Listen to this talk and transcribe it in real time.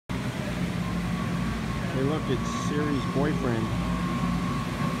Hey look, it's Siri's boyfriend.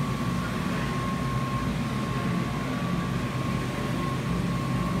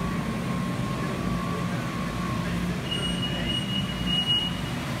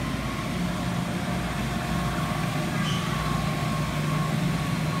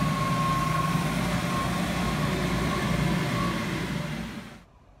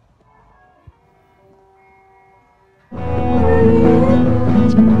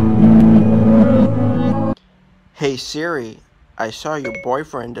 Hey Siri, I saw your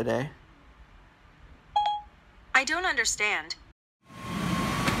boyfriend today. I don't understand.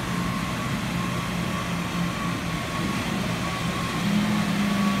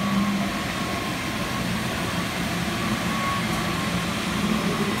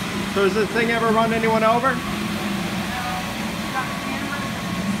 So does this thing ever run anyone over?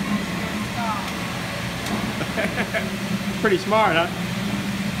 Pretty smart, huh?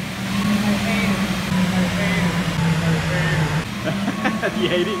 You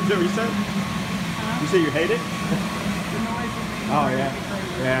hate it? Is that what you said? You say you hate it? Oh yeah.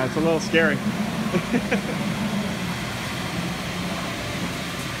 Yeah, it's a little scary.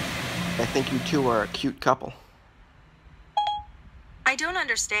 I think you two are a cute couple. I don't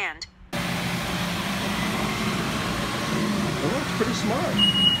understand. Well, that's pretty smart.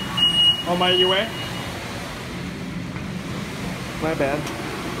 On my way? My bad.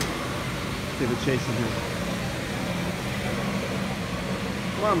 See if it chases me.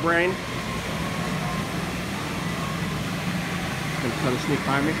 Come on, brain. Gonna try to sneak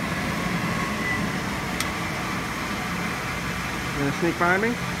by me? You gonna sneak by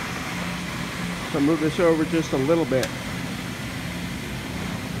me? So move this over just a little bit.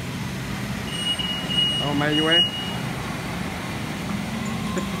 Oh, my way?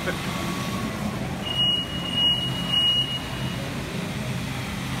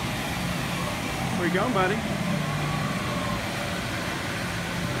 Where you going, buddy?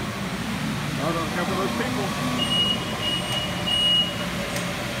 Oh, don't cover those people.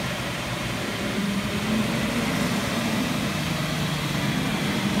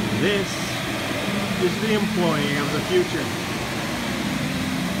 This is the employee of the future.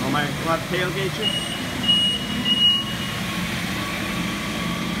 Oh, my, allowed to tailgate you?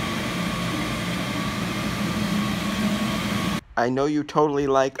 I know you totally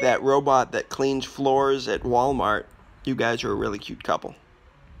like that robot that cleans floors at Walmart. You guys are a really cute couple.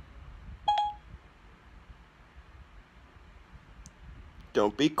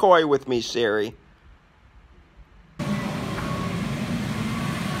 Don't be coy with me, Siri.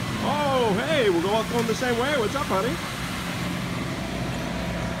 Oh, hey, we're all going the same way. What's up, honey?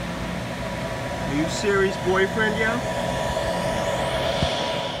 Are you Siri's boyfriend, yeah?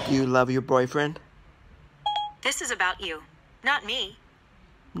 Do you love your boyfriend? This is about you, not me.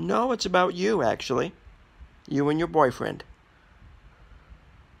 No, it's about you, actually. You and your boyfriend.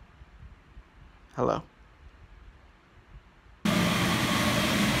 Hello.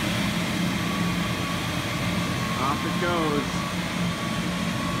 Off it goes.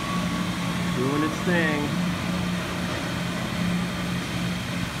 Doing its thing.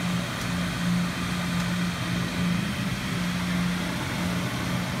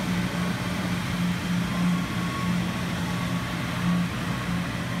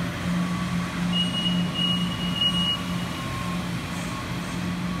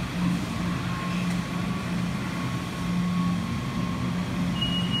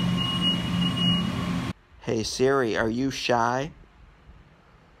 Hey Siri, are you shy?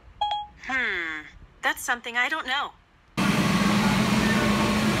 That's something I don't know. I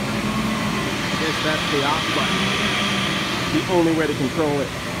guess that's the off button. The only way to control it.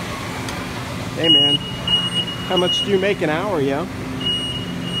 Hey man, how much do you make an hour, yo?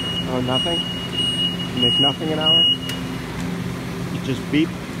 Oh, nothing? You make nothing an hour? You just beep?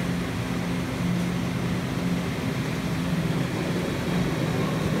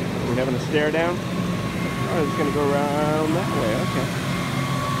 We're having a stare down? Oh, it's gonna go around that way, okay.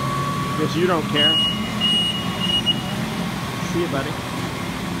 Guess you don't care. See you, buddy.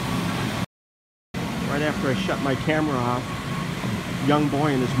 Right after I shut my camera off, a young boy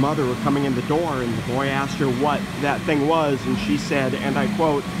and his mother were coming in the door, and the boy asked her what that thing was, and she said, and I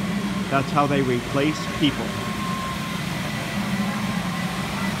quote, "That's how they replace people."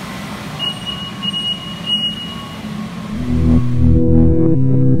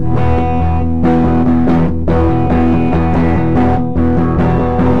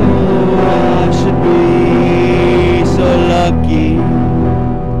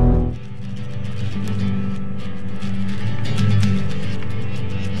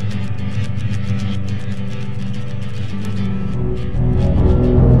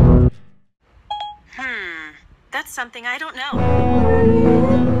 That's something I don't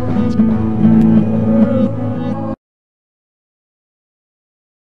know.